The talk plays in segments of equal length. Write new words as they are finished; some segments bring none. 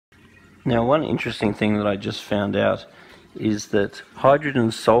Now, one interesting thing that I just found out is that hydrogen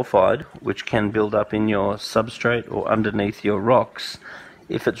sulfide, which can build up in your substrate or underneath your rocks,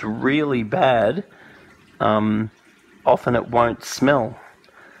 if it's really bad, often it won't smell.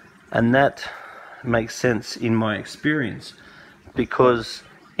 And that makes sense in my experience, because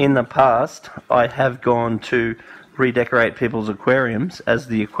in the past I have gone to redecorate people's aquariums as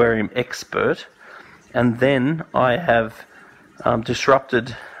the aquarium expert, and then I have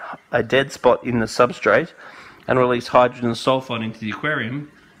disrupted a dead spot in the substrate and released hydrogen sulfide into the aquarium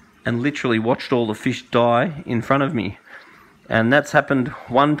and literally watched all the fish die in front of me. And that's happened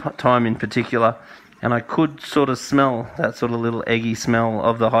one time in particular, and I could sort of smell that sort of little eggy smell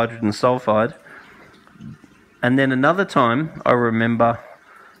of the hydrogen sulfide. And then another time I remember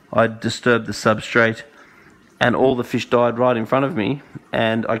I disturbed the substrate and all the fish died right in front of me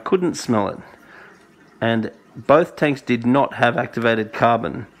and I couldn't smell it. And both tanks did not have activated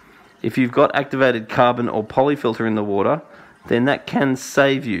carbon. If you've got activated carbon or polyfilter in the water, then that can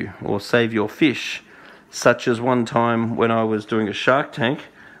save you or save your fish. Such as one time when I was doing a shark tank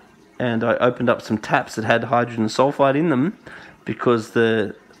and I opened up some taps that had hydrogen sulfide in them because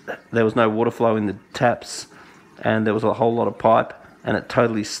there was no water flow in the taps and there was a whole lot of pipe, and it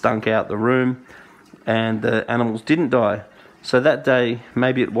totally stunk out the room and the animals didn't die. So that day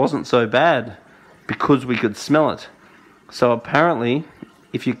maybe it wasn't so bad because we could smell it. So apparently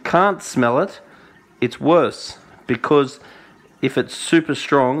if you can't smell it, it's worse, because if it's super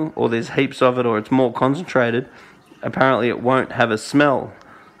strong or there's heaps of it or it's more concentrated, apparently it won't have a smell.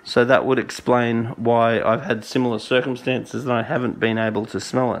 So that would explain why I've had similar circumstances and I haven't been able to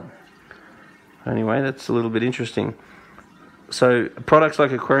smell it. Anyway, that's a little bit interesting. So products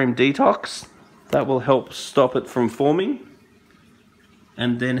like Aquarium Detox, that will help stop it from forming.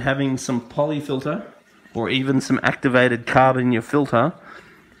 And then having some polyfilter or even some activated carbon in your filter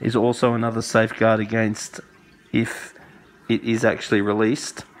is also another safeguard against, if it is actually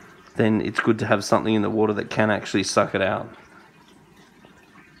released, then it's good to have something in the water that can actually suck it out.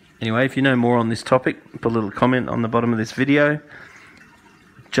 Anyway, if you know more on this topic, put a little comment on the bottom of this video.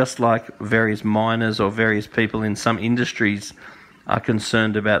 Just like various miners or various people in some industries are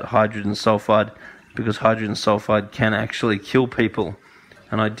concerned about hydrogen sulfide, because hydrogen sulfide can actually kill people.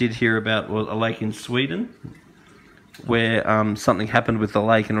 And I did hear about a lake in Sweden where something happened with the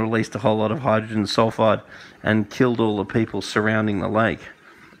lake and released a whole lot of hydrogen sulfide and killed all the people surrounding the lake.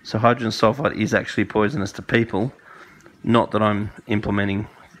 So hydrogen sulfide is actually poisonous to people. Not that I'm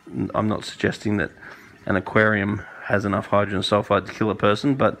not suggesting that an aquarium has enough hydrogen sulfide to kill a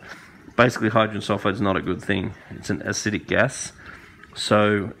person, but basically hydrogen sulfide is not a good thing. It's an acidic gas,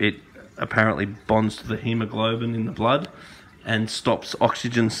 so it apparently bonds to the hemoglobin in the blood and stops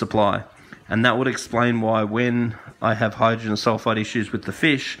oxygen supply. And that would explain why when I have hydrogen sulfide issues with the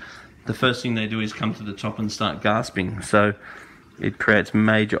fish, the first thing they do is come to the top and start gasping. So it creates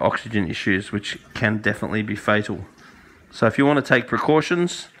major oxygen issues, which can definitely be fatal. So if you want to take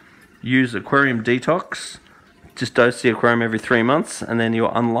precautions, use Aquarium Detox. Just dose the aquarium every 3 months and then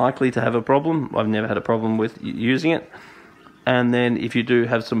you're unlikely to have a problem. I've never had a problem with using it. And then if you do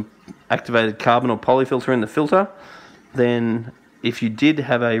have some activated carbon or polyfilter in the filter, then if you did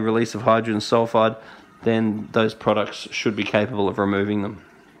have a release of hydrogen sulfide, then those products should be capable of removing them.